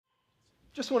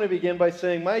Just want to begin by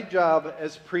saying my job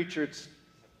as preacher,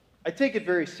 I take it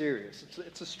very serious.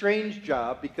 It's a strange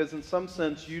job because in some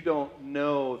sense you don't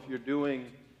know if you're doing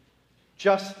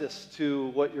justice to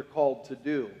what you're called to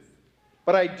do.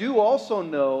 But I do also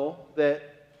know that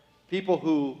people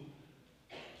who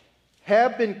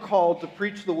have been called to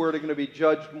preach the word are going to be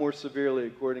judged more severely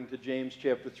according to James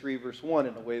chapter 3 verse 1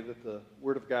 in the way that the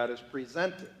word of God is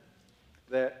presented.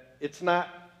 That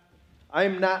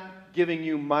I'm not giving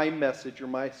you my message or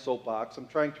my soapbox. I'm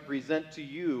trying to present to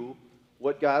you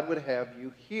what God would have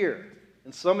you hear.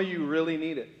 And some of you really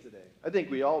need it today. I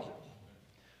think we all do.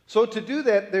 So to do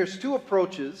that, there's two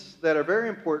approaches that are very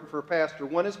important for a pastor.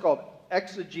 One is called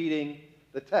exegeting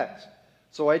the text.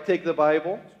 So I take the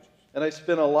Bible and I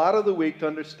spend a lot of the week to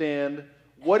understand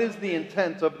what is the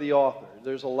intent of the author.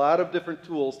 There's a lot of different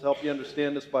tools to help you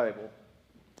understand this Bible.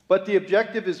 But the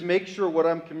objective is make sure what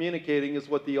I'm communicating is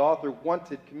what the author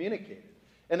wanted communicated.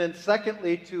 And then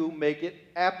secondly, to make it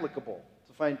applicable,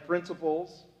 to find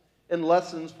principles and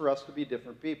lessons for us to be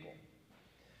different people.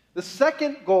 The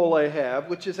second goal I have,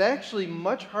 which is actually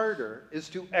much harder, is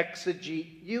to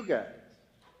exegete you guys,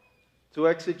 to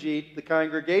exegete the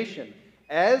congregation.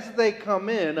 As they come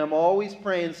in, I'm always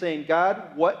praying, saying,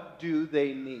 God, what do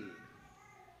they need?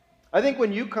 I think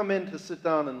when you come in to sit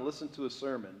down and listen to a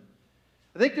sermon,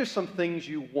 I think there's some things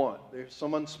you want. There's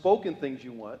some unspoken things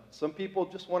you want. Some people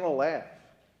just want to laugh.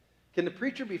 Can the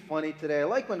preacher be funny today? I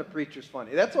like when the preacher's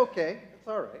funny. That's okay. That's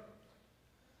all right.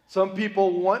 Some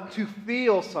people want to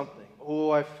feel something.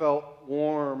 Oh, I felt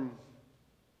warm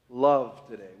love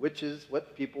today, which is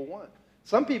what people want.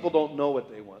 Some people don't know what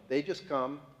they want. They just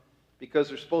come because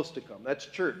they're supposed to come. That's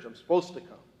church. I'm supposed to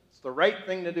come. It's the right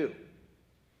thing to do.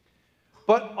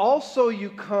 But also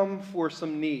you come for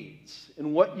some needs.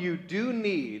 And what you do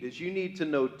need is you need to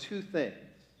know two things.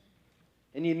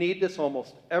 And you need this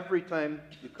almost every time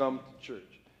you come to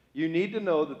church. You need to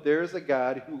know that there is a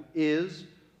God who is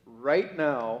right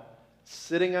now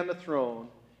sitting on the throne,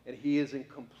 and he is in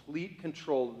complete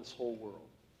control of this whole world.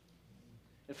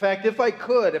 In fact, if I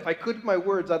could with my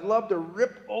words, I'd love to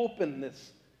rip open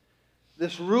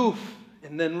this roof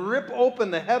and then rip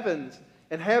open the heavens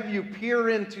and have you peer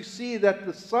in to see that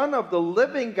the Son of the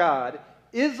living God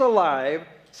is alive,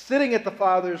 sitting at the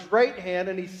Father's right hand,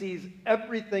 and he sees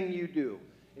everything you do.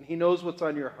 And he knows what's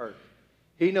on your heart.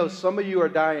 He knows some of you are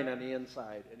dying on the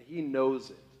inside, and he knows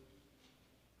it.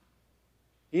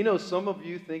 He knows some of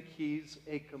you think he's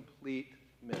a complete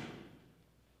myth.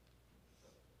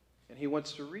 And he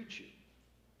wants to reach you.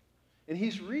 And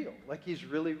he's real, like he's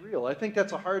really real. I think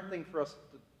that's a hard thing for us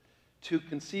to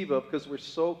conceive of because we're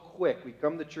so quick. We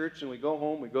come to church and we go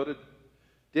home, we go to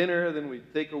dinner, then we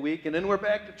take a week, and then we're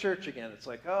back to church again. It's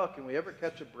like, oh, can we ever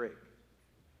catch a break?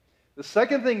 The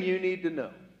second thing you need to know,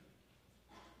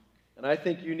 and I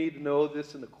think you need to know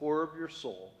this in the core of your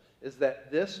soul, is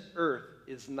that this earth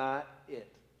is not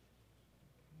it.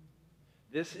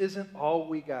 This isn't all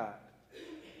we got.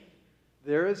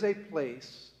 There is a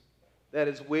place that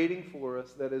is waiting for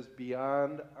us that is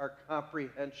beyond our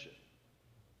comprehension.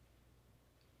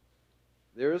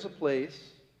 There is a place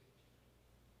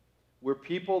where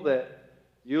people that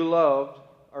you loved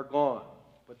are gone,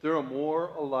 but they're more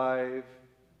alive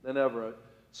than ever. I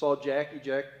saw Jackie.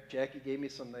 Jackie gave me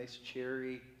some nice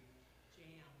cherry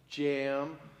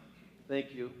jam.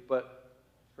 Thank you. But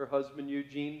her husband,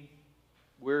 Eugene,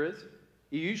 where is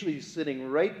he? He usually is sitting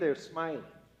right there smiling.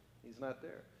 He's not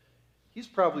there. He's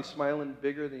probably smiling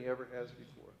bigger than he ever has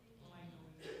before.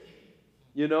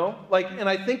 You know? And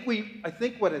I think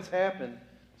what has happened,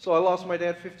 so I lost my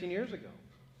dad 15 years ago.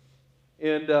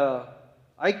 And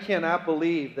I cannot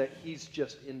believe that he's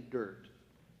just in dirt.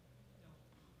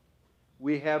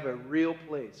 We have a real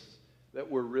place that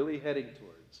we're really heading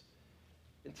towards.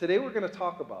 And today we're going to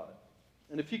talk about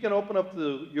it. And if you can open up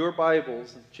your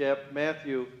Bibles in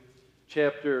Matthew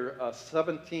chapter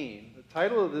 17, the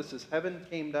title of this is Heaven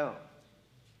Came Down.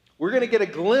 We're going to get a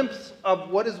glimpse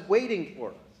of what is waiting for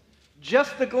us.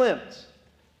 Just a glimpse.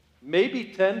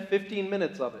 Maybe 10, 15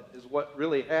 minutes of it is what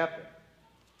really happened.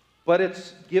 But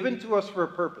it's given to us for a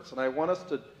purpose, and I want us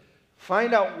to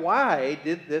find out why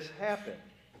did this happen?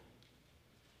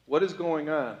 What is going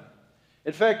on?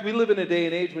 In fact, we live in a day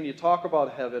and age when you talk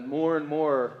about heaven more and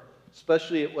more,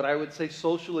 especially at what I would say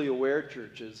socially aware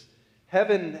churches,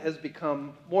 heaven has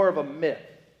become more of a myth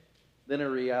than a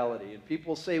reality. And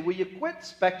people say, will you quit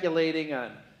speculating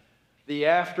on the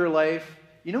afterlife?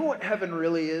 You know what heaven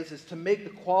really is to make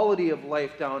the quality of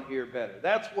life down here better.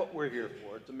 That's what we're here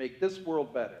for, to make this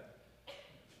world better.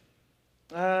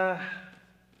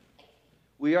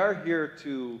 We are here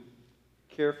to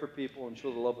care for people and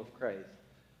show the love of Christ.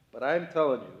 But I'm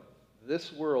telling you,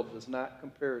 This world does not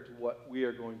compare to what we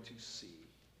are going to see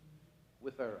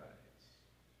with our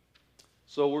eyes.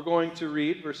 So we're going to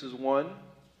read verses 1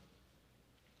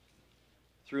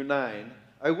 through 9.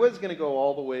 I was going to go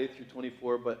all the way through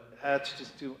 24, but that's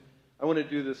just too... I want to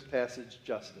do this passage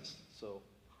justice. So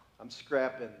I'm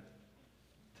scrapping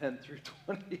 10 through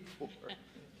 24.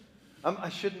 I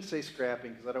shouldn't say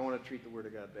scrapping because I don't want to treat the Word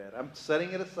of God bad. I'm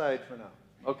setting it aside for now.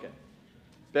 Okay.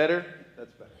 Better?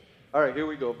 That's better. All right, here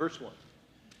we go. Verse 1.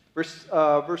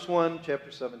 Verse 1,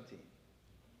 chapter 17.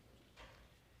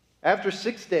 After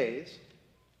 6 days,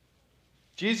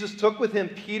 Jesus took with him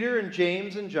Peter and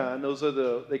James and John. Those are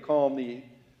they call them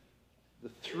the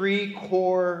three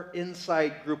core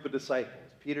inside group of disciples.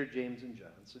 Peter, James, and John.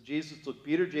 So Jesus took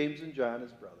Peter, James, and John,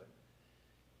 his brother,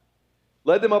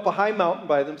 led them up a high mountain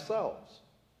by themselves.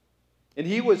 And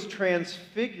he was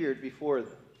transfigured before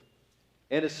them,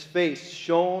 and his face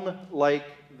shone like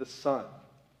the sun,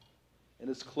 and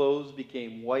his clothes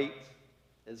became white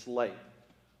as light.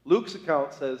 Luke's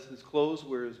account says his clothes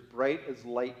were as bright as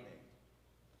lightning.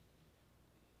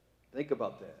 Think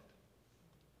about that.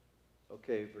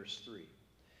 Okay, verse 3.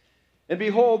 And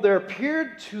behold, there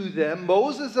appeared to them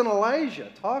Moses and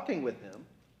Elijah talking with him.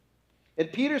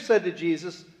 And Peter said to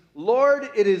Jesus, Lord,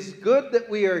 it is good that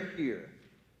we are here.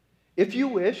 If you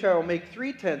wish, I will make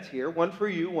 3 tents here, one for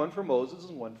you, one for Moses,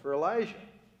 and one for Elijah.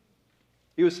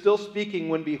 He was still speaking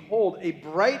when, behold, a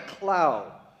bright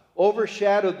cloud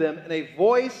overshadowed them, and a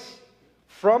voice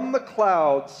from the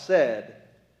cloud said,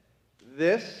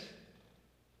 This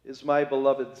is my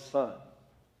beloved Son,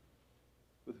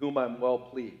 with whom I'm well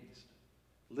pleased.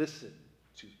 Listen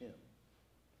to him.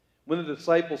 When the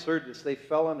disciples heard this, they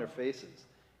fell on their faces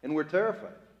and were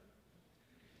terrified.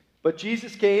 But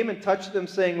Jesus came and touched them,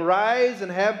 saying, Rise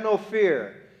and have no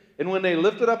fear. And when they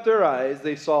lifted up their eyes,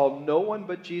 they saw no one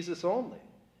but Jesus only.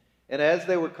 And as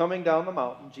they were coming down the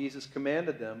mountain, Jesus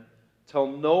commanded them, Tell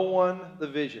no one the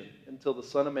vision until the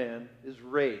Son of Man is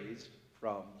raised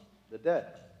from the dead.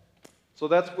 So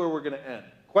that's where we're going to end.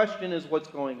 Question is, what's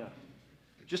going on?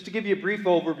 Just to give you a brief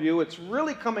overview, it's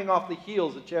really coming off the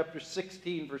heels of chapter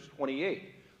 16, verse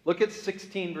 28. Look at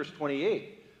 16, verse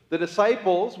 28. The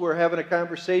disciples were having a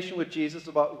conversation with Jesus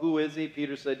about who is he.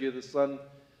 Peter said, You're the son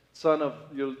of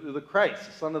you're the Christ,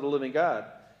 the Son of the living God.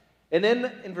 And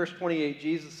then in verse 28,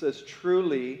 Jesus says,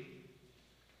 Truly,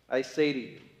 I say to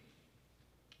you,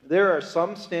 there are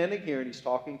some standing here, and he's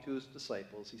talking to his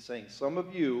disciples. He's saying, some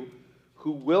of you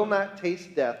who will not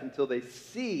taste death until they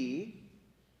see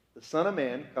the Son of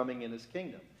Man coming in his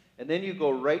kingdom. And then you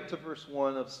go right to verse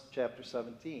 1 of chapter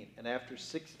 17. And after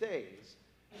 6 days,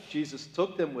 Jesus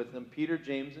took them with him, Peter,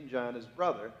 James, and John, his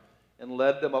brother, and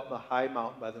led them up the high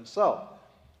mountain by themselves.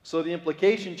 So the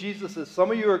implication, Jesus says, some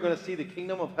of you are going to see the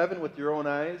kingdom of heaven with your own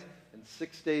eyes, and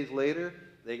 6 days later,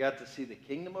 they got to see the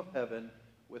kingdom of heaven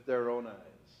with their own eyes.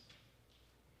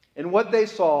 And what they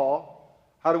saw,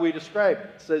 how do we describe it?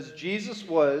 It says Jesus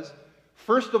was,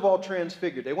 first of all,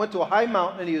 transfigured. They went to a high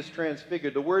mountain and he was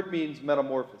transfigured. The word means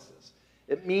metamorphosis.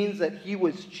 It means that he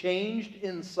was changed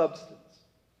in substance.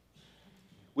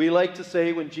 We like to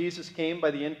say when Jesus came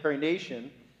by the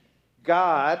incarnation,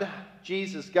 God,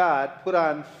 Jesus, God, put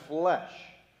on flesh,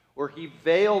 or he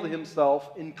veiled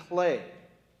himself in clay.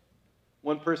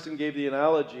 One person gave the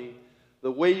analogy,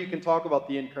 the way you can talk about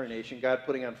the incarnation, God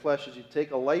putting on flesh, is you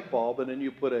take a light bulb and then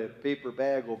you put a paper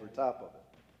bag over top of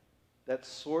it. That's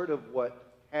sort of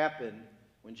what happened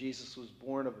when Jesus was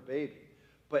born of a baby.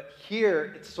 But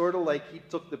here, it's sort of like he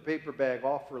took the paper bag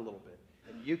off for a little bit,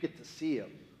 and you get to see him,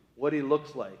 what he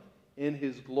looks like in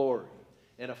his glory.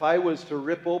 And if I was to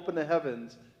rip open the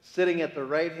heavens, sitting at the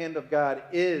right hand of God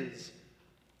is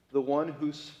the one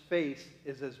whose face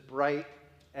is as bright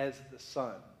as the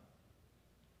sun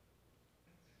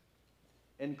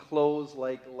and clothes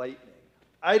like lightning.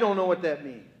 I don't know what that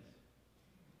means.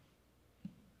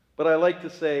 But I like to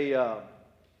say,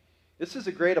 this is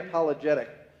a great apologetic.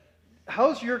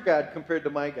 How's your God compared to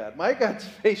my God? My God's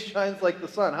face shines like the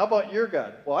sun. How about your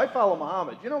God? Well, I follow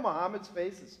Muhammad. You know Muhammad's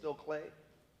face is still clay?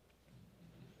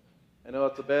 I know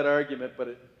it's a bad argument, but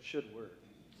it should work.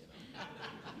 You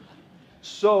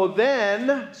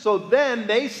know? So then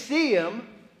they see him,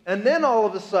 and then all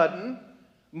of a sudden,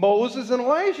 Moses and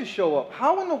Elijah show up.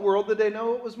 How in the world did they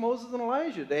know it was Moses and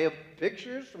Elijah? They have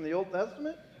pictures from the Old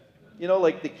Testament? You know,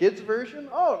 like the kids' version?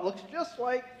 Oh, it looks just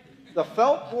like the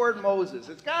felt board Moses.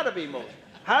 It's got to be Moses.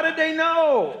 How did they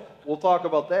know? We'll talk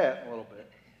about that in a little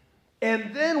bit.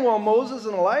 And then while Moses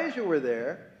and Elijah were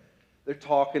there, they're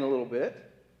talking a little bit,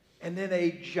 and then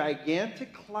a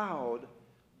gigantic cloud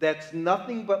that's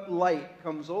nothing but light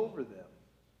comes over them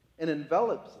and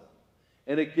envelops them.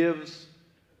 And it gives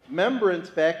remembrance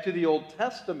back to the Old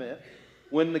Testament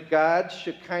when the God's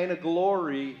Shekinah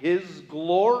glory, his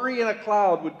glory in a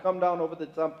cloud would come down over the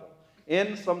temple.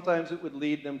 And sometimes it would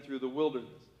lead them through the wilderness.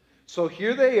 So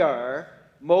here they are,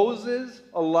 Moses,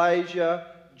 Elijah,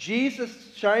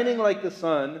 Jesus shining like the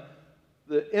sun,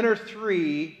 the inner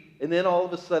three, and then all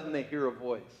of a sudden they hear a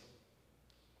voice.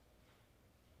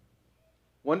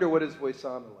 Wonder what his voice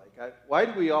sounded like. Why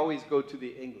do we always go to the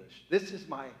English? This is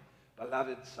my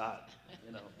beloved son,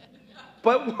 you know.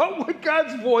 But what would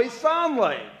God's voice sound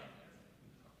like?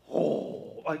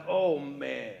 Oh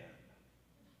man.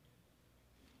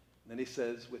 And then he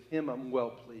says, with him I'm well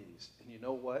pleased. And you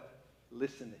know what?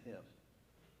 Listen to him.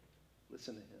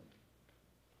 Listen to him.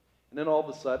 And then all of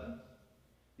a sudden,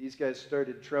 these guys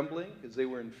started trembling because they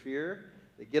were in fear.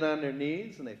 They get on their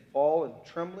knees and they fall in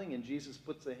trembling, and Jesus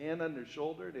puts a hand on their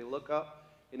shoulder. They look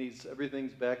up, and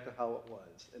everything's back to how it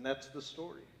was. And that's the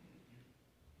story.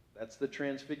 That's the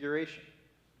transfiguration.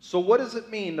 So what does it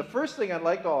mean? The first thing I'd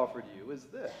like to offer to you is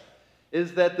this,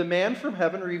 is that the man from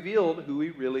heaven revealed who he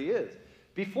really is.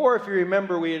 Before, if you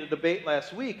remember, we had a debate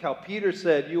last week how Peter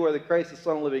said, you are the Christ, the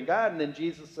Son of the living God, and then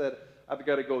Jesus said, I've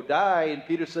got to go die. And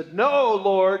Peter said, no,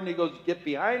 Lord. And he goes, get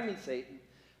behind me, Satan.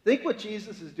 I think what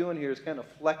Jesus is doing here is kind of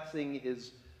flexing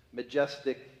his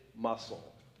majestic muscle.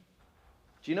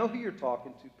 Do you know who you're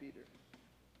talking to, Peter?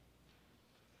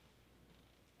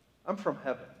 I'm from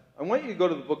heaven. I want you to go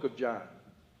to the book of John.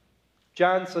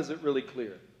 John says it really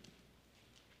clear.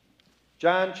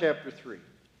 John chapter 3.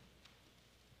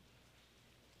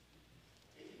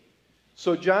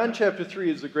 So John chapter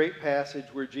 3 is a great passage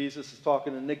where Jesus is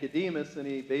talking to Nicodemus, and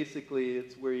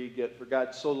it's where you get, for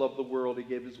God so loved the world, he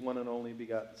gave his one and only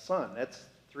begotten Son. That's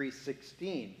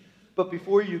 3:16. But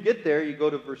before you get there, you go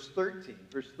to verse 13.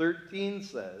 Verse 13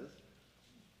 says,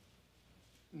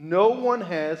 no one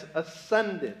has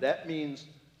ascended. That means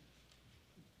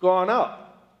gone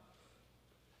up.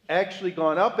 Actually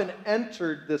gone up and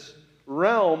entered this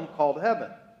realm called heaven.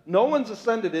 No one's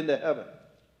ascended into heaven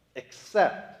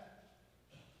except,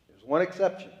 there's one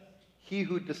exception, he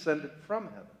who descended from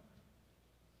heaven,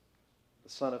 the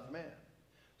Son of Man.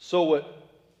 So what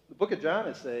the book of John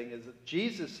is saying is that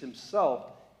Jesus himself,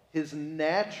 his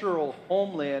natural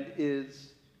homeland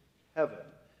is heaven.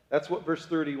 That's what verse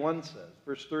 31 says.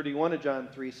 Verse 31 of John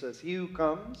 3 says, he who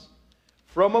comes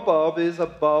from above is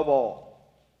above all.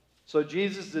 So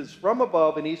Jesus is from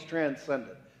above and he's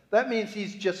transcendent. That means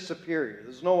he's just superior.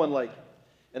 There's no one like him.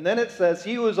 And then it says,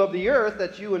 he who is of the earth,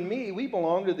 that's you and me, we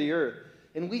belong to the earth,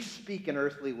 and we speak in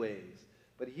earthly ways.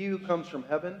 But he who comes from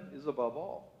heaven is above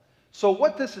all. So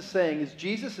what this is saying is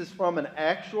Jesus is from an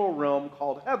actual realm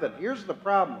called heaven. Here's the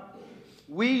problem.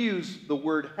 We use the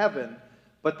word heaven,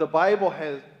 but the Bible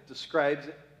describes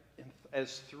it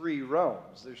as three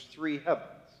realms. There's three heavens.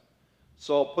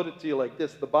 So I'll put it to you like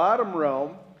this. The bottom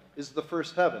realm is the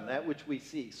first heaven, that which we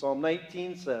see. Psalm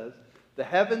 19 says, the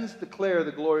heavens declare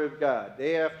the glory of God.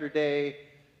 Day after day,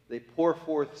 they pour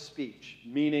forth speech,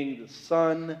 meaning the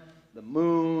sun, the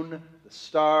moon, the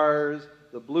stars,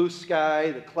 the blue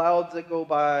sky, the clouds that go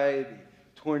by, the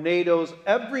tornadoes.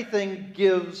 Everything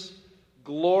gives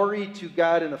glory to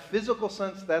God in a physical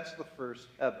sense. That's the first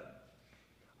heaven.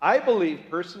 I believe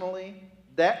personally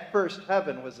that first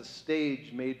heaven was a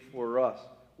stage made for us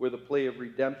where the play of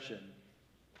redemption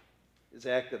is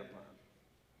acted upon.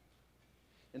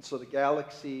 And so the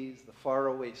galaxies, the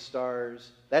faraway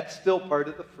stars, that's still part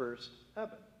of the first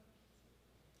heaven.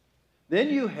 Then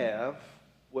you have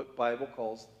what Bible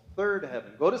calls third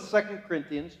heaven. Go to 2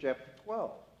 Corinthians chapter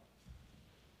 12.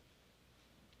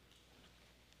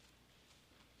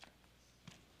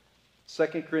 2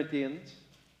 Corinthians,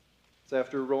 it's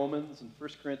after Romans and 1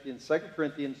 Corinthians, 2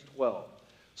 Corinthians 12.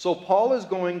 So Paul is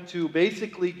going to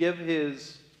basically give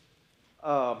his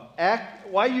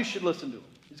why you should listen to him.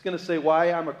 He's going to say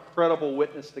why I'm a credible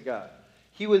witness to God.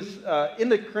 He was in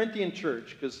the Corinthian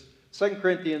church, because 2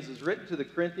 Corinthians is written to the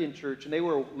Corinthian church, and they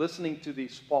were listening to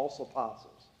these false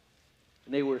apostles.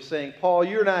 And they were saying, Paul,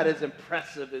 you're not as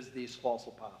impressive as these false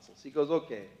apostles. He goes,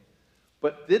 okay,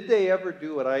 but did they ever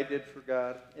do what I did for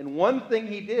God? And one thing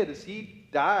he did is he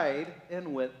died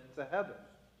and went to heaven.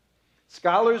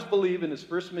 Scholars believe in his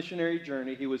first missionary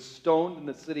journey, he was stoned in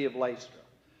the city of Lystra.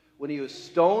 When he was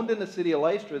stoned in the city of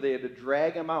Lystra, they had to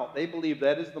drag him out. They believe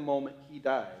that is the moment he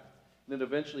died. And then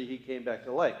eventually he came back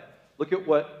to life. Look at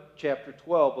what chapter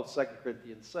 12 of 2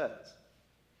 Corinthians says.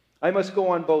 I must go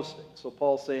on boasting. So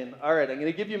Paul's saying, all right, I'm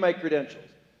going to give you my credentials.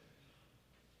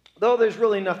 Though there's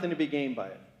really nothing to be gained by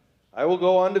it. I will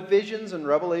go on to visions and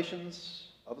revelations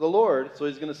of the Lord. So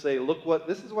he's going to say, look,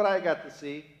 this is what I got to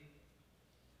see.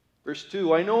 Verse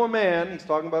 2, I know a man, he's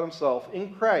talking about himself,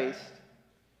 in Christ,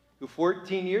 who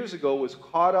 14 years ago was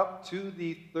caught up to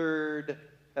the third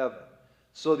heaven.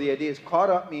 So the idea is caught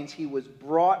up means he was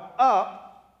brought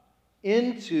up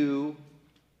into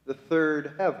the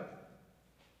third heaven.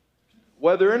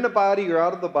 Whether in the body or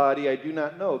out of the body, I do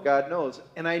not know. God knows.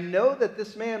 And I know that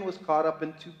this man was caught up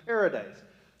into paradise.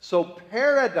 So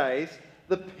paradise,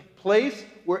 the place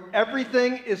where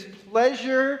everything is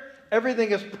pleasure, everything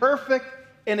is perfect,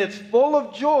 and it's full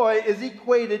of joy, is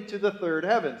equated to the third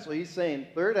heaven. So he's saying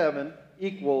third heaven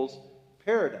equals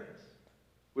paradise,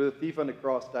 where the thief on the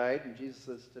cross died, and Jesus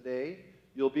says, today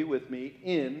you'll be with me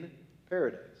in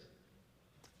paradise.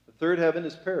 The third heaven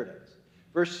is paradise.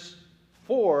 Verse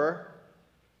 4,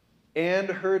 and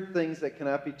heard things that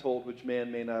cannot be told, which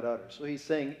man may not utter. So he's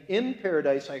saying, in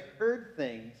paradise I heard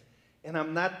things, and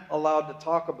I'm not allowed to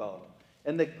talk about them.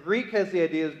 And the Greek has the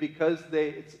idea is because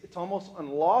it's almost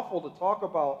unlawful to talk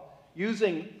about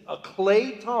using a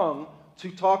clay tongue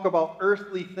to talk about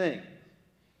earthly things.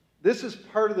 This is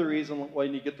part of the reason why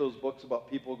you get those books about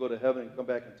people who go to heaven and come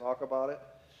back and talk about it.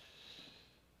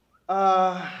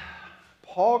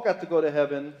 Paul got to go to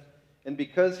heaven, and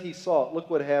because he saw it, look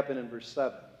what happened in verse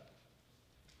 7.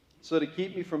 So to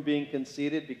keep me from being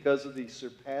conceited because of the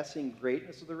surpassing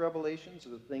greatness of the revelations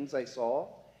of the things I saw,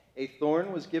 a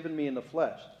thorn was given me in the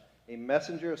flesh, a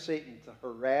messenger of Satan to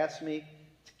harass me,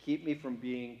 to keep me from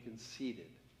being conceited.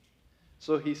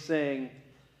 So he's saying,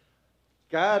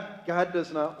 God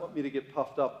does not want me to get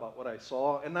puffed up about what I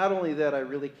saw. And not only that, I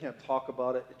really can't talk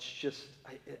about it. It's just,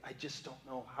 I just don't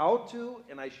know how to,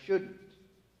 and I shouldn't.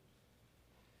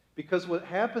 Because what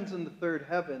happens in the third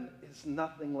heaven is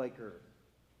nothing like earth.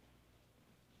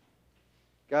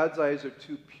 God's eyes are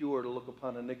too pure to look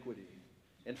upon iniquity.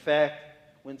 In fact,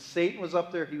 when Satan was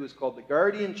up there, he was called the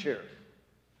guardian cherub.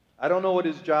 I don't know what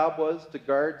his job was to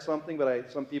guard something, but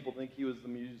some people think he was the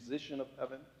musician of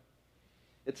heaven.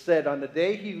 It said on the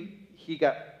day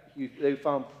they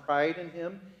found pride in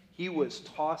him, he was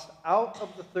tossed out of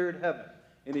the third heaven,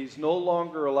 and he's no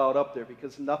longer allowed up there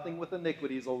because nothing with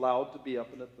iniquity is allowed to be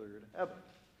up in the third heaven.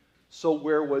 So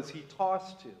where was he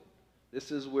tossed to?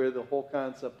 This is where the whole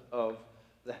concept of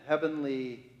the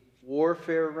heavenly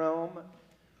warfare realm,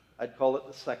 I'd call it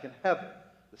the second heaven.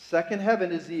 The second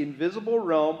heaven is the invisible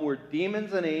realm where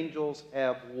demons and angels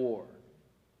have war.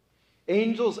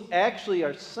 Angels actually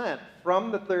are sent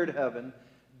from the third heaven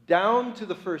down to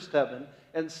the first heaven,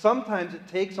 and sometimes it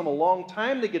takes them a long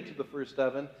time to get to the first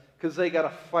heaven because they got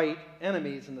to fight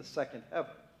enemies in the second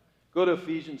heaven. Go to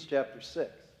Ephesians chapter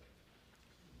 6.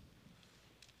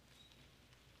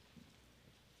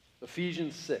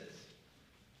 Ephesians 6.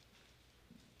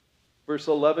 Verse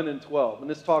 11 and 12. And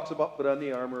this talks about put on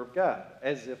the armor of God,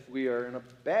 as if we are in a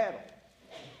battle.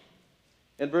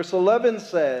 And verse 11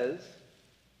 says,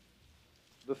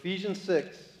 Ephesians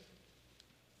 6,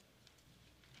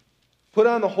 put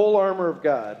on the whole armor of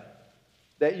God,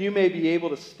 that you may be able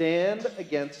to stand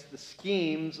against the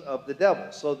schemes of the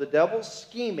devil. So the devil's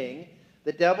scheming,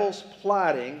 the devil's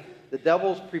plotting, the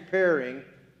devil's preparing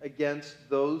against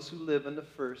those who live in the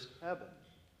first heaven.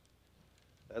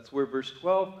 That's where verse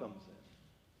 12 comes in.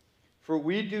 For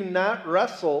we do not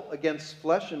wrestle against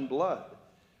flesh and blood,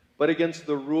 but against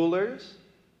the rulers,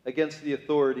 against the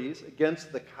authorities,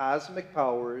 against the cosmic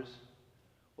powers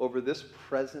over this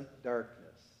present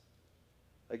darkness,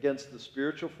 against the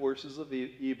spiritual forces of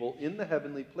evil in the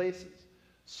heavenly places.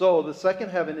 So the second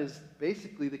heaven is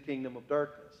basically the kingdom of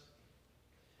darkness.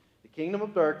 The kingdom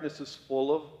of darkness is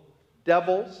full of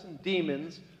devils and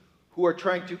demons who are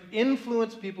trying to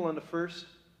influence people in the first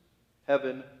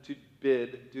heaven to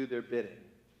do their bidding.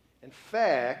 In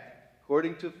fact,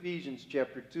 according to Ephesians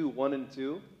chapter 2, 1 and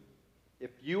 2,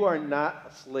 if you are not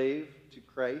a slave to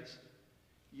Christ,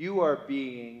 you are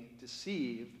being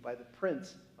deceived by the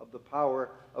prince of the power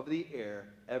of the air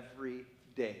every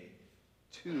day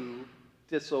to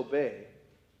disobey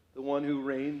the one who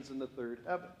reigns in the third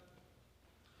heaven.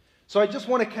 So I just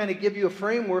want to kind of give you a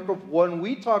framework of when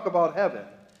we talk about heaven,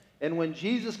 and when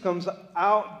Jesus comes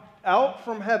out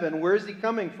from heaven, where is he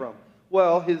coming from?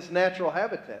 Well, his natural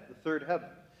habitat, the third heaven.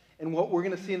 And what we're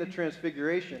going to see in the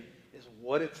Transfiguration is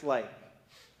what it's like.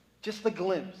 Just a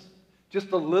glimpse,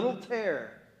 just a little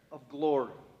tear of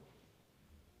glory.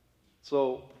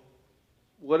 So,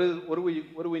 what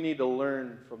do we need to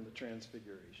learn from the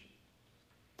Transfiguration?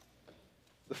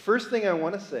 The first thing I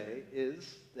want to say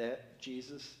is that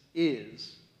Jesus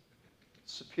is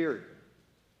superior.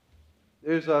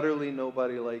 There's utterly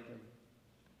nobody like him.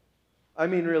 I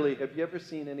mean, really, have you ever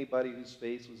seen anybody whose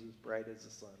face was as bright as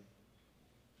the sun?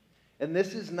 And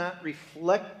this is not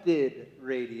reflected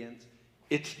radiance,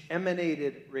 it's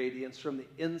emanated radiance from the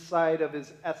inside of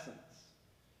his essence.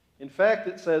 In fact,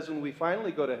 it says when we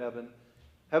finally go to heaven,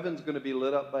 heaven's going to be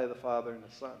lit up by the Father and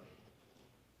the Son.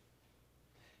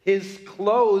 His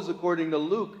clothes, according to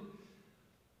Luke,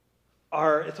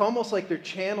 it's almost like they're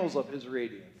channels of his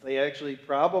radiance. They actually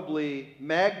probably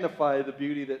magnify the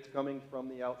beauty that's coming from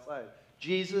the outside.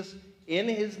 Jesus, in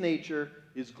his nature,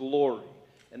 is glory.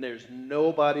 And there's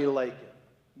nobody like him.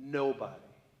 Nobody.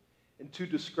 And to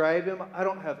describe him, I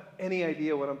don't have any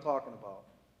idea what I'm talking about.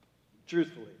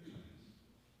 Truthfully.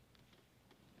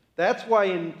 That's why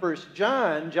in 1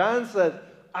 John, John says,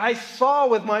 I saw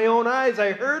with my own eyes,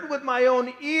 I heard with my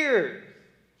own ears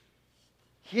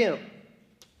him.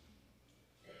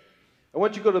 I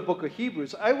want you to go to the book of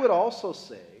Hebrews. I would also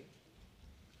say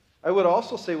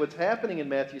what's happening in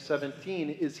Matthew 17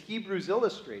 is Hebrews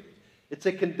illustrated. It's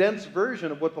a condensed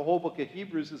version of what the whole book of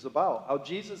Hebrews is about, how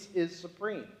Jesus is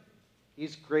supreme.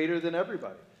 He's greater than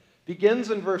everybody.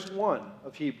 Begins in verse 1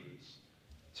 of Hebrews.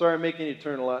 Sorry, I'm making you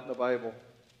turn a lot in the Bible.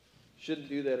 Shouldn't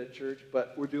do that at church,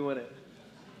 but we're doing it.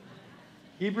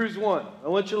 Hebrews 1. I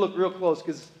want you to look real close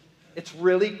because it's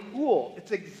really cool.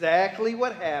 It's exactly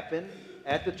what happened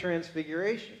at the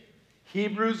Transfiguration.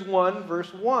 Hebrews 1,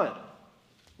 verse 1.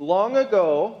 Long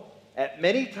ago, at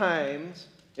many times,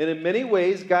 and in many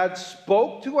ways, God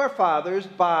spoke to our fathers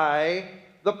by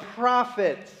the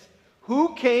prophets.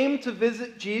 Who came to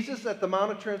visit Jesus at the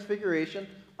Mount of Transfiguration?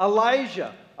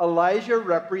 Elijah. Elijah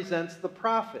represents the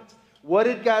prophets. What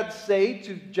did God say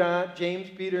to James,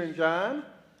 Peter, and John?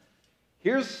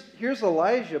 Here's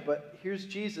Elijah, but here's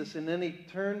Jesus. And then he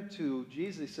turned to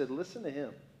Jesus. He said, listen to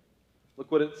him.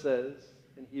 Look what it says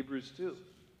in Hebrews 2.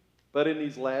 But in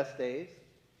these last days,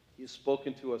 he has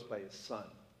spoken to us by his Son.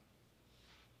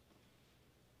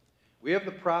 We have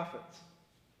the prophets.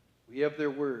 We have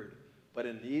their word. But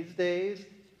in these days,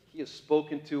 he has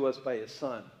spoken to us by his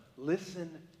Son. Listen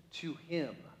to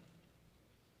him.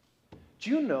 Do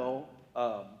you know,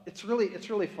 it's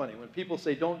really funny when people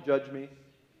say, don't judge me.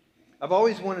 I've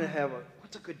always wanted to have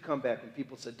what's a good comeback when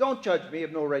people say, don't judge me, you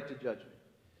have no right to judge me.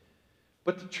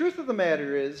 But the truth of the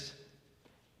matter is,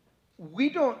 we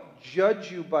don't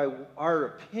judge you by our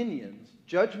opinions.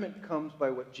 Judgment comes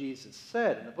by what Jesus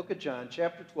said. In the book of John,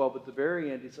 chapter 12, at the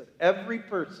very end, he said, every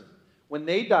person, when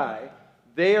they die,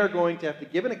 they are going to have to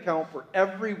give an account for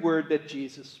every word that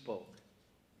Jesus spoke.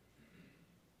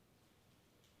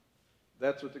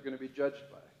 That's what they're going to be judged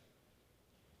by.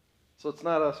 So it's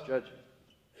not us judging.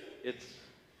 It's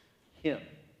him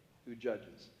who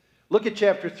judges. Look at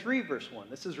chapter 3, verse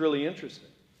 1. This is really interesting.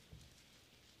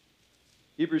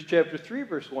 Hebrews chapter 3,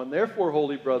 verse 1. Therefore,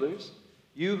 holy brothers,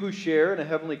 you who share in a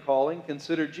heavenly calling,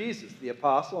 consider Jesus, the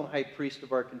apostle and high priest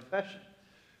of our confession,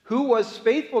 who was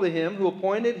faithful to him who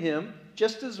appointed him,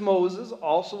 just as Moses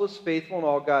also was faithful in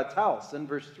all God's house. In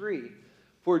verse 3,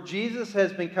 for Jesus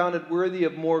has been counted worthy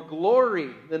of more glory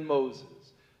than Moses.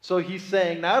 So he's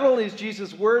saying not only is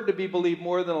Jesus' word to be believed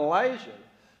more than Elijah,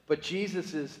 but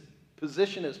Jesus'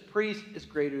 position as priest is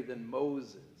greater than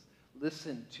Moses.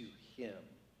 Listen to him.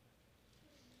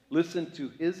 Listen to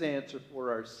his answer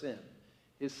for our sin.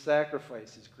 His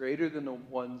sacrifice is greater than the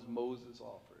ones Moses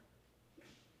offered.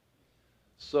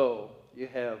 So you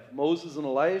have Moses and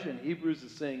Elijah, and Hebrews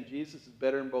is saying Jesus is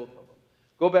better than both of them.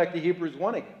 Go back to Hebrews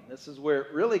 1 again. This is where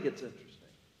it really gets interesting.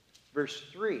 Verse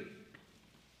 3.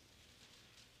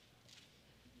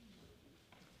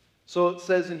 So it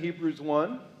says in Hebrews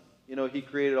 1, he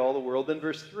created all the world. Then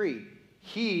verse 3,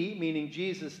 he, meaning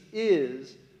Jesus,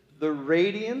 is the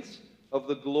radiance of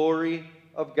the glory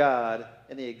of God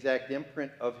and the exact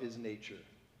imprint of his nature.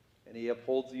 And he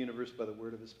upholds the universe by the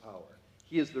word of his power.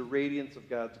 He is the radiance of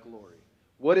God's glory.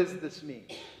 What does this mean?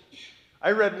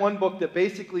 I read one book that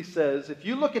basically says if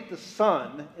you look at the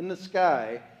sun in the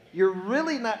sky, you're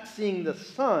really not seeing the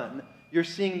sun. You're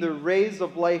seeing the rays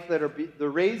of light that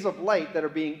are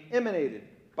being emanated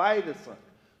by the sun.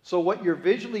 So what you're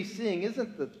visually seeing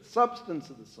isn't the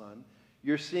substance of the sun.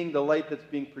 You're seeing the light that's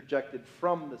being projected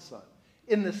from the sun.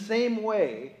 In the same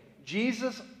way,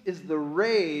 Jesus is the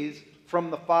rays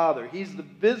from the Father. He's the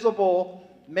visible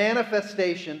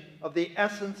manifestation of the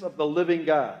essence of the living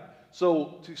God.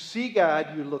 So to see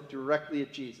God, you look directly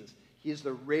at Jesus. He is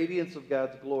the radiance of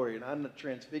God's glory. And on the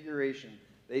Transfiguration,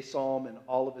 they saw him in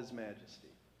all of his majesty.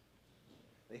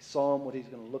 They saw him what he's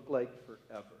going to look like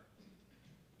forever.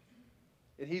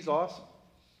 And he's awesome.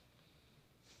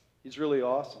 He's really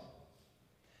awesome.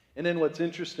 And then what's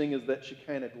interesting is that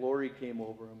Shekinah glory came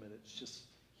over him, and it's just,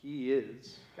 he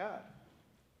is God.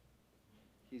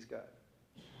 He's God.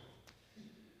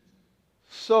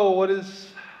 So what does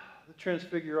the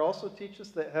Transfigure also teach us?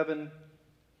 That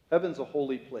heaven's a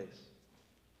holy place.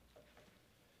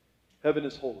 Heaven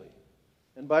is holy.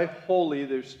 And by holy,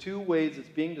 there's two ways it's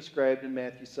being described in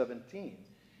Matthew 17.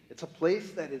 It's a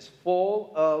place that is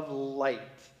full of light.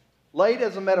 Light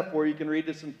as a metaphor, you can read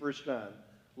this in 1 John.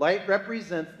 Light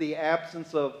represents the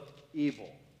absence of evil,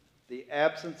 the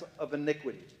absence of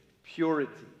iniquity,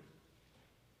 purity.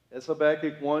 As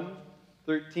Habakkuk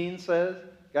 1:13 says,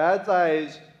 God's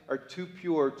eyes are too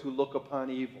pure to look upon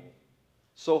evil.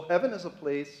 So heaven is a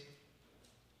place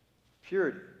of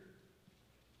purity.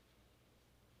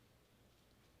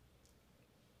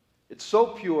 It's so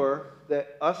pure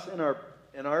that us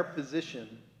in our position,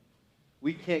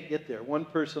 we can't get there. One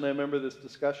person, I remember this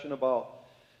discussion about,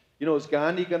 is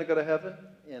Gandhi going to go to heaven?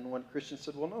 And one Christian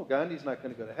said, well, no, Gandhi's not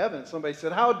going to go to heaven. And somebody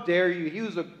said, how dare you? He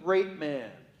was a great man.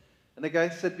 And the guy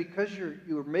said, because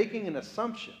you're making an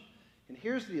assumption. And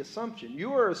here's the assumption.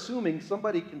 You are assuming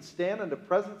somebody can stand in the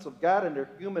presence of God in their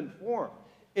human form.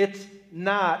 It's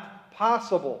not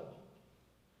possible.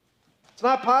 It's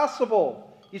not possible.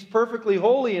 He's perfectly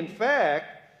holy. In fact,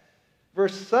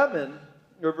 verse 6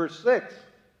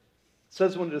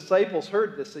 says when the disciples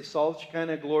heard this, they saw the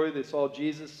Shekinah glory, they saw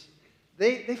Jesus,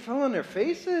 they fell on their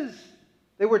faces.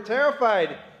 They were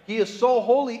terrified. He is so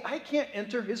holy, I can't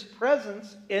enter his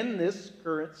presence in this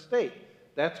current state.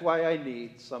 That's why I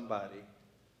need somebody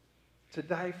to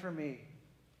die for me.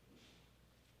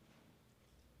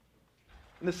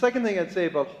 And the second thing I'd say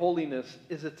about holiness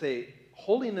is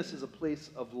holiness is a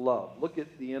place of love. Look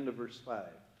at the end of verse 5.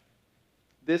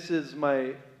 This is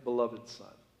my beloved Son,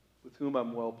 with whom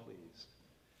I'm well pleased.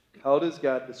 How does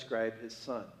God describe his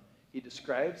Son? He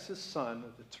describes his Son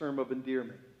with a term of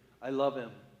endearment. I love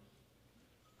him.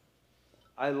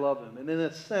 I love him. And in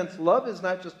a sense, love is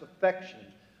not just affection,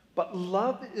 but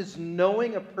love is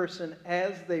knowing a person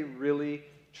as they really,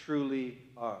 truly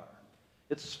are.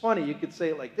 It's funny, you could say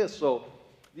it like this. So,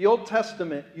 the Old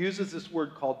Testament uses this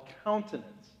word called countenance.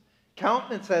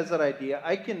 Countenance has that idea.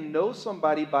 I can know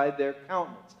somebody by their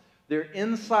countenance. Their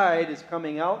inside is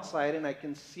coming outside, and I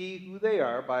can see who they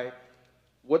are by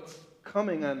what's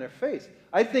coming on their face.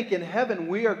 I think in heaven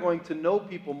we are going to know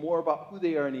people more about who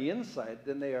they are on the inside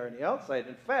than they are on the outside.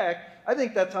 In fact, I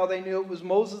think that's how they knew it was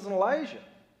Moses and Elijah.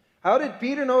 How did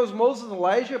Peter know it was Moses and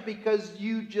Elijah? Because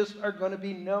you just are going to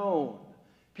be known.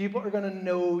 People are going to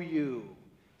know you.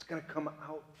 It's going to come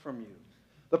out from you.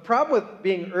 The problem with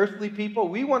being earthly people,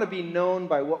 we want to be known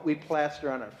by what we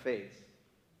plaster on our face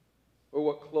or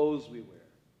what clothes we wear.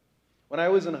 When I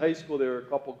was in high school, there were a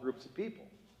couple groups of people.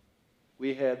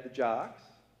 We had the jocks.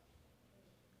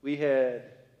 We had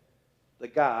the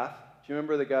goth. Do you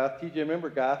remember the goth? TJ, remember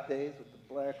goth days with the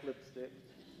black lipstick?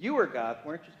 You were goth,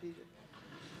 weren't you, TJ?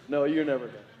 No, you're never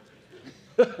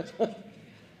goth.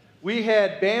 We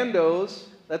had bandos.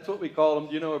 That's what we call them.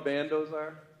 Do you know what bandos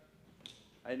are?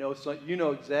 I know you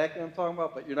know exactly what I'm talking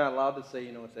about, but you're not allowed to say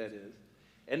you know what that is.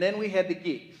 And then we had the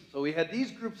geeks. So we had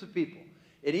these groups of people.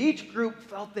 And each group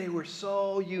felt they were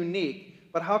so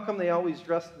unique, but how come they always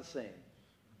dressed the same?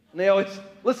 And they always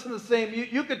listen to the same.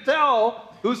 You could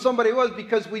tell who somebody was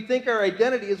because we think our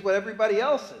identity is what everybody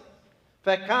else is. In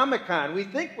fact, Comic-Con, we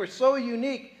think we're so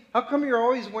unique. How come you're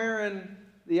always wearing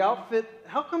the outfit?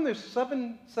 How come there's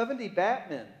 70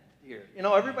 Batmen here?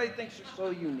 Everybody thinks you're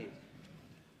so unique.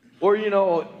 Or,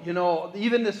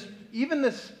 even this,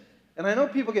 and I know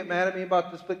people get mad at me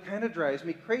about this, but it kind of drives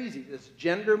me crazy, this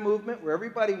gender movement where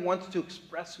everybody wants to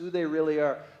express who they really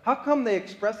are. How come they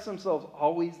express themselves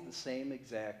always the same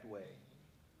exact way?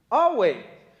 Always.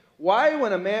 Why,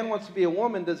 when a man wants to be a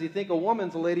woman, does he think a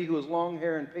woman's a lady who has long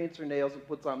hair and paints her nails and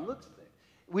puts on lipstick?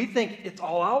 We think it's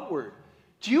all outward.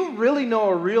 Do you really know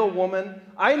a real woman?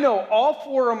 I know all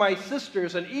 4 of my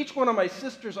sisters, and each one of my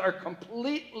sisters are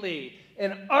completely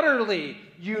and utterly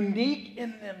unique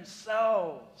in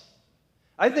themselves.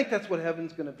 I think that's what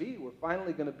heaven's going to be. We're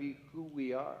finally going to be who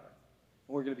we are.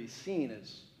 And we're going to be seen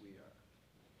as we are.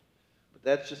 But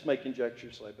that's just my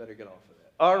conjecture, so I better get off of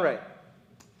that. All right.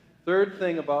 Third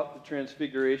thing about the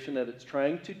Transfiguration that it's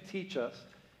trying to teach us,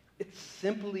 it's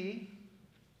simply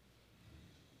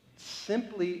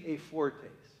a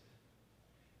foretaste.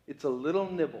 It's a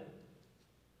little nibble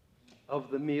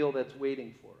of the meal that's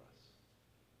waiting for us.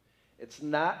 It's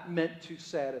not meant to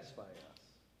satisfy us.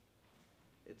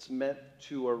 It's meant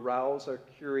to arouse our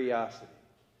curiosity.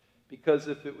 Because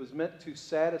if it was meant to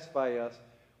satisfy us,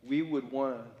 we would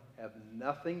want to have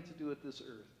nothing to do with this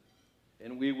earth.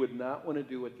 And we would not want to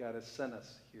do what God has sent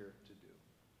us here to do.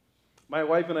 My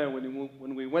wife and I,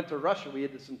 when we went to Russia, we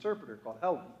had this interpreter called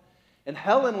Helen. And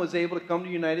Helen was able to come to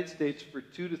the United States for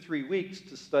 2 to 3 weeks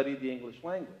to study the English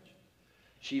language.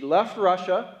 She left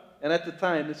Russia, and at the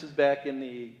time, this is back in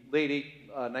the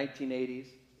late 1980s,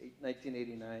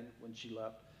 1989 when she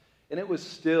left, and it was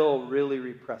still really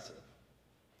repressive.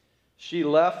 She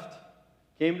left,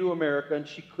 came to America, and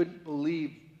she couldn't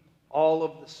believe all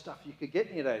of the stuff you could get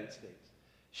in the United States.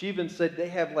 She even said they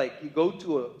have, like, you go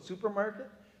to a supermarket,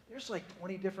 there's like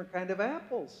 20 different kind of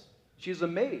apples. She's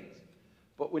amazed.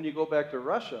 But when you go back to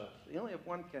Russia, they only have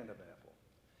one kind of apple.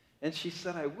 And she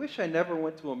said, I wish I never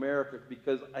went to America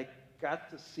because I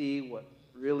got to see what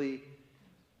really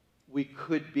we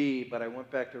could be, but I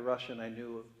went back to Russia and I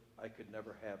knew I could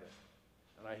never have it.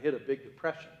 And I hit a big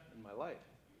depression in my life.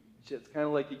 It's kind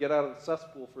of like you get out of the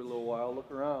cesspool for a little while, look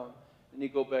around, and you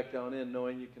go back down in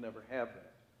knowing you can never have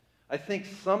that. I think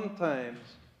sometimes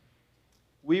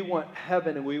we want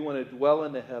heaven and we want to dwell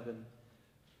into heaven,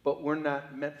 but we're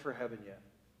not meant for heaven yet.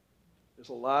 There's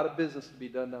a lot of business to be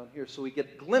done down here, so we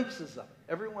get glimpses of it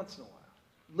every once in a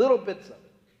while, little bits of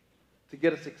it, to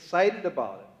get us excited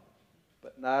about it,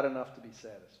 but not enough to be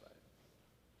satisfied.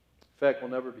 In fact,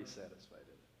 we'll never be satisfied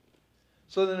in it.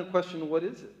 So then the question, what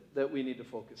is it that we need to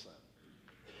focus on?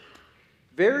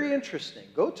 Very interesting.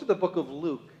 Go to the book of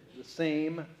Luke,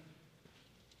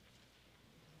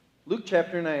 Luke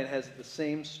chapter 9 has the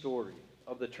same story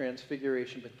of the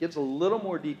transfiguration, but gives a little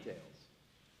more details.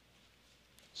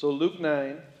 So Luke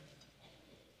 9,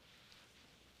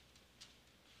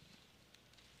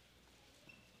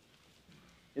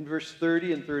 in verse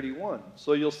 30 and 31.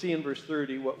 So you'll see in verse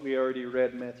 30 what we already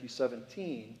read in Matthew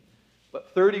 17,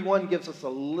 but 31 gives us a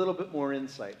little bit more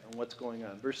insight on what's going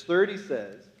on. Verse 30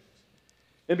 says,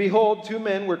 and behold, two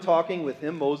men were talking with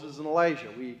him, Moses and Elijah.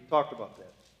 We talked about that.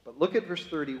 But look at verse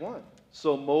 31.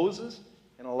 So Moses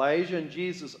and Elijah and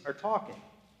Jesus are talking.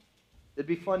 It'd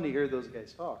be fun to hear those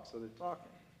guys talk, so they're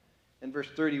talking. In verse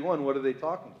 31, what are they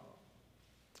talking about?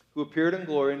 Who appeared in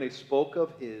glory, and they spoke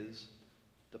of his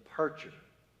departure,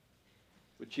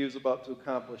 which he was about to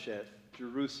accomplish at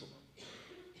Jerusalem.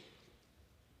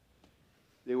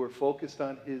 They were focused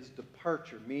on his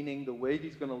departure, meaning the way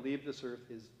he's going to leave this earth,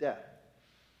 his death.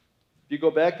 If you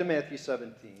go back to Matthew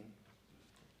 17,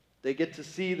 they get to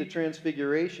see the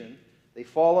transfiguration. They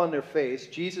fall on their face.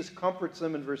 Jesus comforts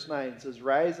them in verse 9 and says,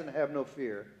 rise and have no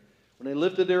fear. When they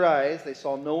lifted their eyes, they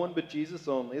saw no one but Jesus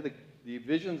only. The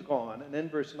vision's gone. And then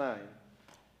verse 9,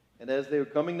 and as they were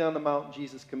coming down the mountain,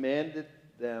 Jesus commanded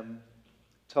them,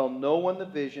 tell no one the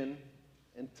vision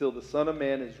until the Son of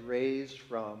Man is raised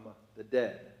from the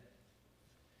dead.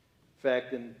 In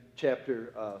fact, in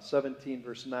chapter 17,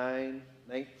 verse 9,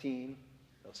 19,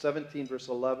 17, verse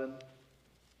 11,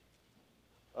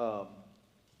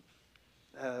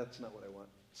 that's not what I want.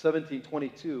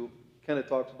 17:22 kind of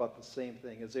talks about the same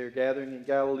thing. As they were gathering in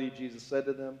Galilee, Jesus said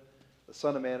to them, the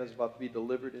Son of Man is about to be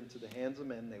delivered into the hands of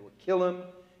men. They will kill him,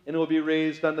 and he will be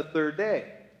raised on the third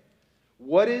day.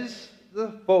 What is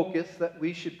the focus that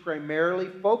we should primarily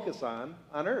focus on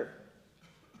earth?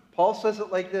 Paul says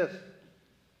it like this: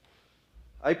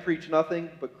 I preach nothing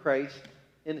but Christ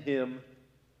and him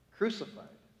crucified.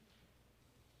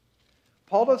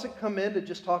 Paul doesn't come in to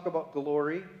just talk about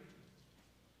glory.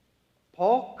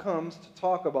 Paul comes to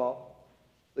talk about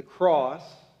the cross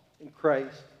and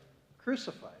Christ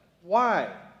crucified. Why?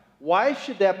 Why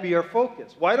should that be our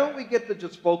focus? Why don't we get to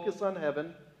just focus on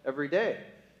heaven every day?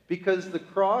 Because the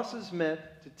cross is meant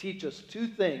to teach us two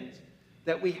things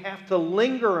that we have to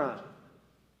linger on.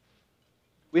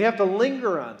 We have to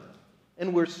linger on them,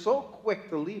 and we're so quick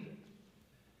to leave it.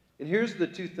 And here's the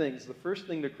two things. The first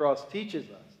thing the cross teaches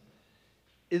us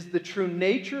is the true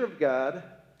nature of God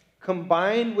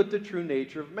combined with the true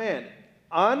nature of man.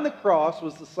 On the cross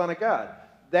was the Son of God.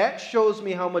 That shows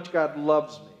me how much God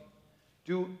loves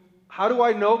me. How do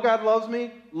I know God loves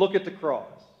me? Look at the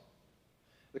cross.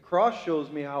 The cross shows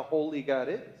me how holy God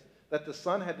is, that the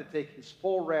Son had to take his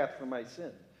full wrath for my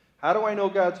sin. How do I know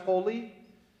God's holy?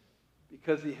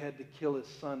 Because he had to kill his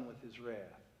Son with his wrath.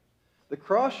 The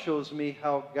cross shows me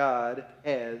how God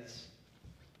has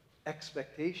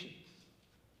expectations.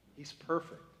 He's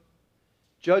perfect.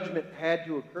 Judgment had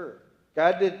to occur.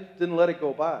 God didn't let it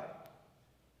go by.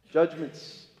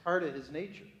 Judgment's part of his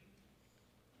nature.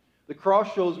 The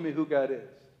cross shows me who God is.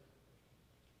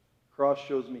 The cross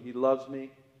shows me he loves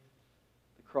me.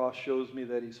 The cross shows me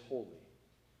that he's holy.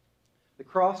 The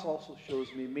cross also shows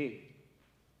me,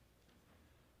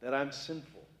 that I'm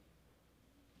sinful.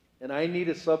 And I need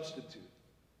a substitute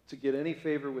to get any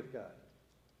favor with God.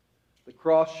 The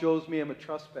cross shows me I'm a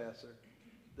trespasser.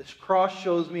 This cross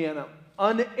shows me I'm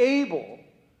unable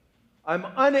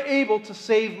to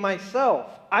save myself.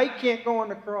 I can't go on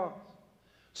the cross.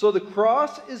 So the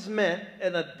cross is meant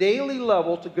at a daily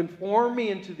level to conform me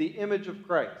into the image of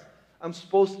Christ. I'm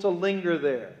supposed to linger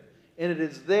there. And it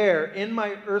is there in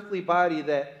my earthly body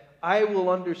that I will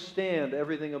understand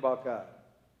everything about God.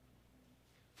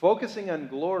 Focusing on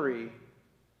glory,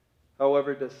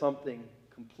 however, does something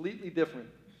completely different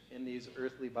in these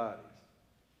earthly bodies.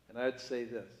 And I'd say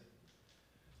this.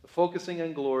 The focusing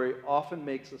on glory often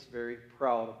makes us very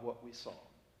proud of what we saw.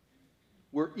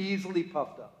 We're easily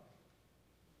puffed up.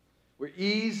 We're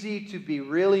easy to be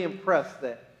really impressed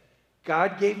that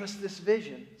God gave us this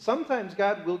vision. Sometimes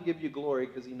God will give you glory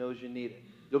because he knows you need it.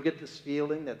 You'll get this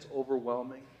feeling that's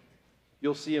overwhelming.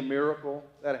 You'll see a miracle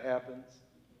that happens.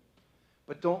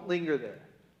 But don't linger there.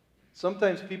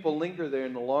 Sometimes people linger there,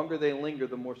 and the longer they linger,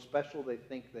 the more special they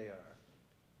think they are.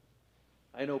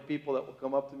 I know people that will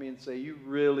come up to me and say, you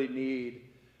really need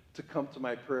to come to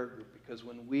my prayer group because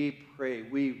when we pray,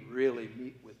 we really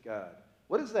meet with God.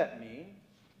 What does that mean?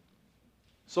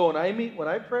 So when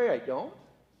I pray, I don't?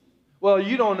 Well,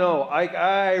 you don't know.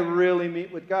 I really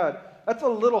meet with God. That's a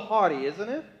little haughty, isn't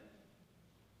it?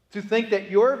 To think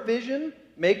that your vision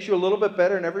makes you a little bit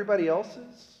better than everybody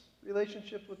else's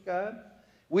relationship with God.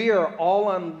 We are all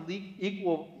on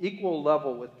equal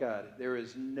level with God. There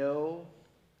is no,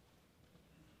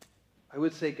 I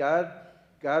would say God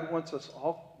wants us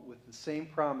all with the same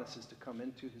promises to come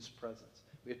into his presence.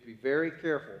 We have to be very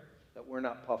careful that we're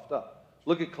not puffed up.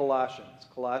 Look at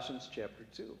Colossians chapter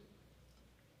 2.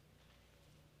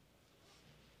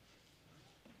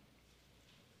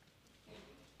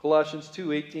 Colossians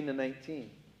 2, 18 and 19.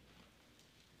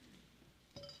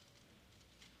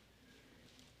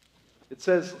 It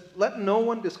says, let no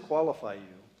one disqualify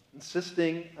you,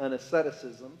 insisting on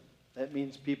asceticism. That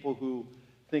means people who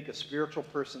think a spiritual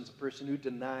person's a person who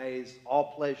denies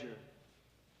all pleasure.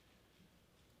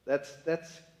 That's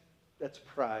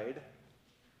pride.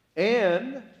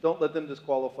 And don't let them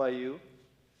disqualify you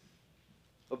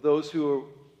of those who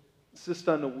insist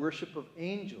on the worship of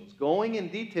angels, going in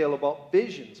detail about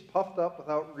visions puffed up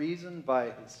without reason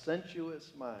by his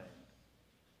sensuous mind.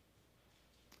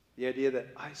 The idea that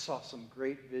I saw some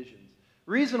great visions.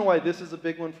 The reason why this is a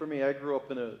big one for me, I grew up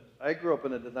in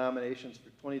a denomination for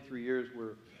 23 years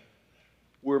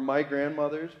where my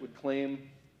grandmothers would claim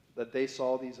that they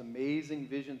saw these amazing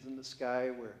visions in the sky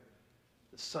where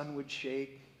the sun would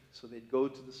shake. So they'd go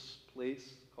to this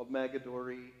place called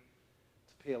Magadori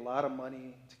to pay a lot of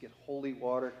money to get holy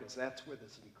water because that's where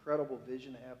this incredible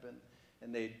vision happened.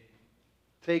 And they'd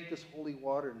take this holy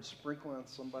water and sprinkle on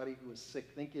somebody who was sick,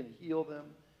 thinking it'd heal them,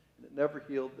 and it never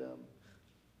healed them.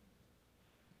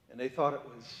 And they thought it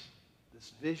was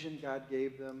this vision God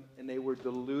gave them, and they were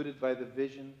deluded by the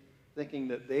vision, thinking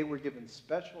that they were given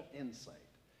special insight.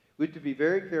 We have to be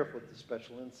very careful with the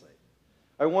special insight.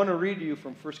 I want to read to you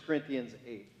from 1 Corinthians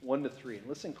 8, 1 to 3, and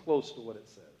listen close to what it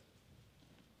says.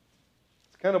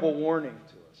 It's kind of a warning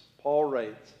to us. Paul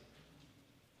writes,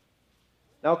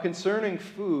 now concerning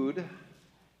food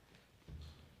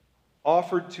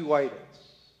offered to idols,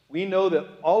 we know that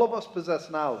all of us possess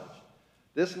knowledge.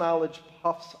 This knowledge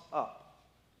puffs up.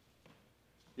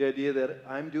 The idea that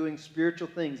I'm doing spiritual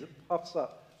things, it puffs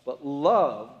up. But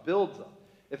love builds up.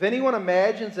 If anyone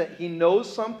imagines that he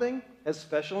knows something, has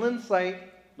special insight,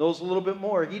 knows a little bit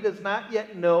more, he does not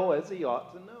yet know as he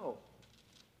ought to know.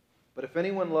 But if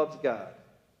anyone loves God,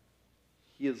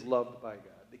 he is loved by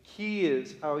God. The key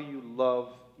is how you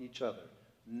love each other.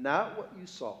 Not what you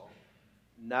saw,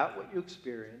 not what you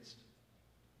experienced,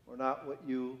 or not what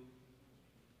you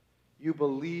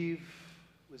believe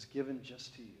was given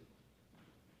just to you.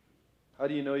 How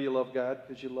do you know you love God?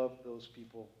 Because you love those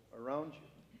people around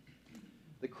you.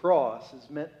 The cross is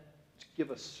meant to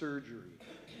give us surgery,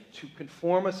 to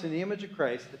conform us in the image of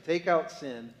Christ, to take out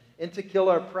sin, and to kill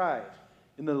our pride.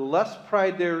 And the less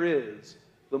pride there is,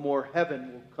 the more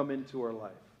heaven will come into our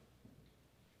life.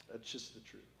 That's just the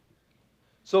truth.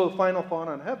 So the final thought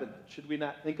on heaven, should we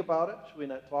not think about it? Should we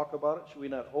not talk about it? Should we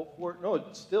not hope for it? No,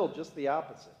 it's still just the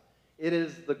opposite. It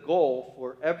is the goal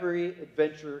for every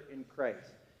adventure in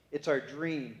Christ. It's our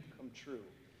dream come true.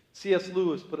 C.S.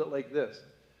 Lewis put it like this.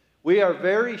 We are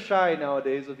very shy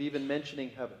nowadays of even mentioning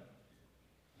heaven.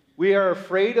 We are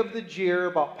afraid of the jeer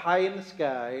about pie in the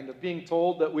sky and of being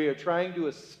told that we are trying to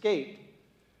escape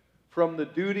from the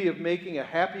duty of making a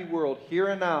happy world here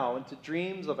and now into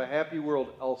dreams of a happy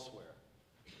world elsewhere.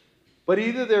 But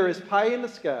either there is pie in the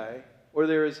sky or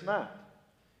there is not.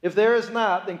 If there is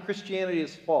not, then Christianity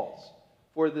is false,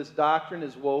 for this doctrine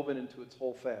is woven into its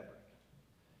whole fabric.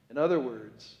 In other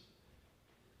words,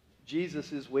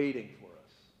 Jesus is waiting for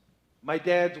us. My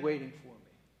dad's waiting for me.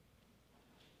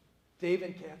 Dave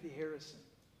and Kathy Harrison,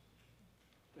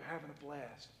 they're having a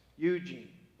blast. Eugene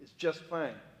is just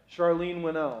fine. Charlene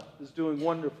Winnell is doing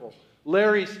wonderful.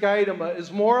 Larry Skidema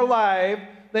is more alive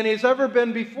than he's ever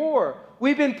been before.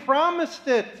 We've been promised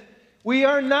it. We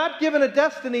are not given a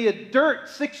destiny of dirt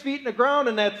 6 feet in the ground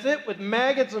and that's it with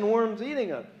maggots and worms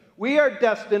eating us. We are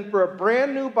destined for a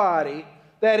brand new body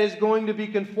that is going to be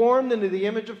conformed into the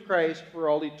image of Christ for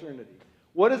all eternity.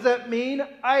 What does that mean?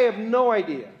 I have no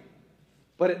idea.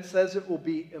 But it says it will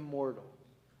be immortal.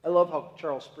 I love how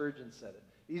Charles Spurgeon said it.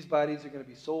 These bodies are going to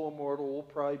be so immortal, we'll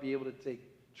probably be able to take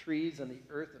trees on the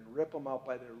earth and rip them out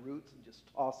by their roots and just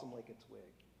toss them like a twig.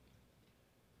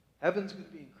 Heaven's going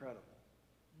to be incredible.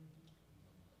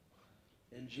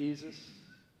 And Jesus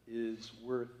is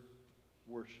worth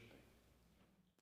worship.